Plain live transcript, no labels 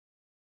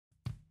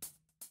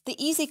The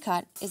Easy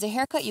Cut is a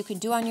haircut you can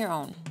do on your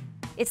own.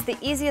 It's the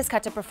easiest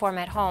cut to perform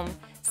at home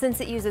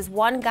since it uses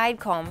one guide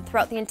comb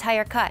throughout the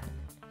entire cut.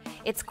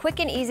 It's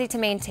quick and easy to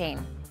maintain,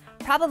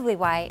 probably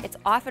why it's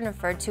often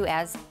referred to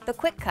as the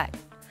quick cut.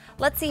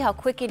 Let's see how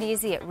quick and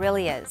easy it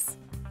really is.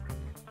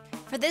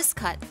 For this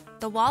cut,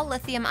 the Wahl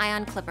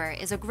lithium-ion clipper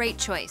is a great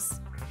choice.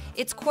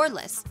 It's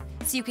cordless,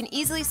 so you can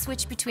easily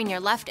switch between your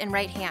left and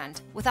right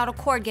hand without a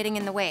cord getting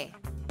in the way.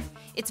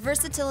 Its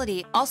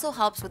versatility also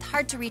helps with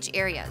hard-to-reach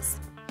areas.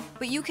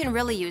 But you can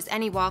really use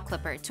any Wahl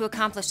clipper to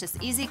accomplish this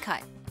easy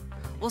cut.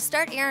 We'll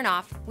start airing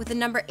off with the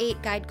number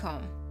 8 guide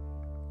comb.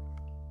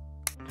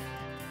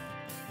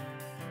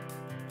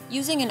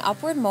 Using an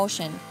upward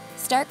motion,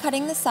 start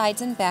cutting the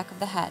sides and back of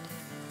the head.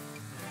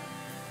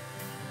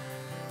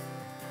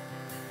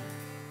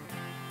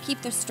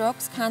 Keep the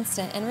strokes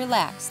constant and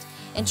relaxed,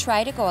 and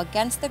try to go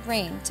against the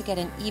grain to get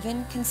an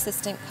even,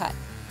 consistent cut.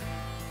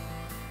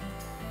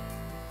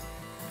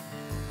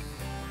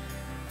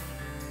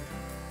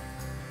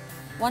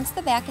 Once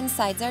the back and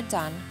sides are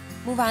done,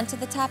 move on to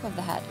the top of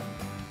the head.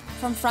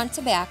 From front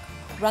to back,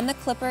 run the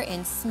clipper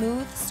in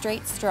smooth,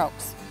 straight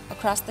strokes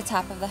across the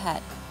top of the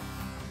head.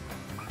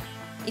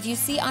 If you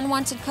see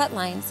unwanted cut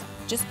lines,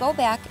 just go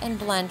back and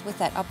blend with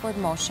that upward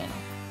motion.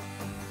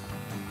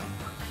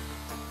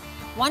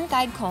 One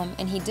guide comb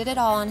and he did it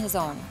all on his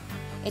own.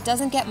 It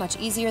doesn't get much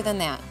easier than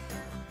that.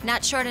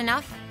 Not short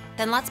enough?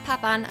 Then let's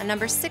pop on a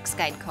number 6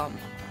 guide comb.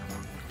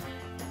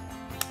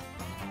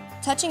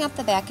 Touching up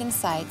the back and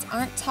sides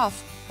aren't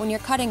tough when you're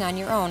cutting on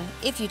your own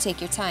if you take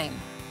your time.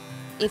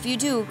 If you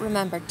do,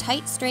 remember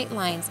tight, straight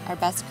lines are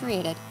best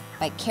created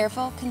by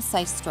careful,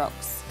 concise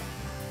strokes.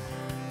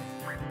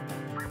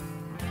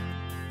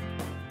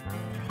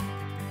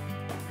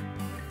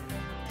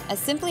 As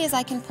simply as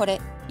I can put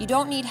it, you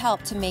don't need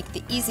help to make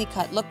the Easy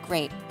Cut look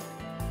great.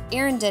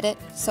 Erin did it,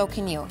 so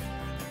can you.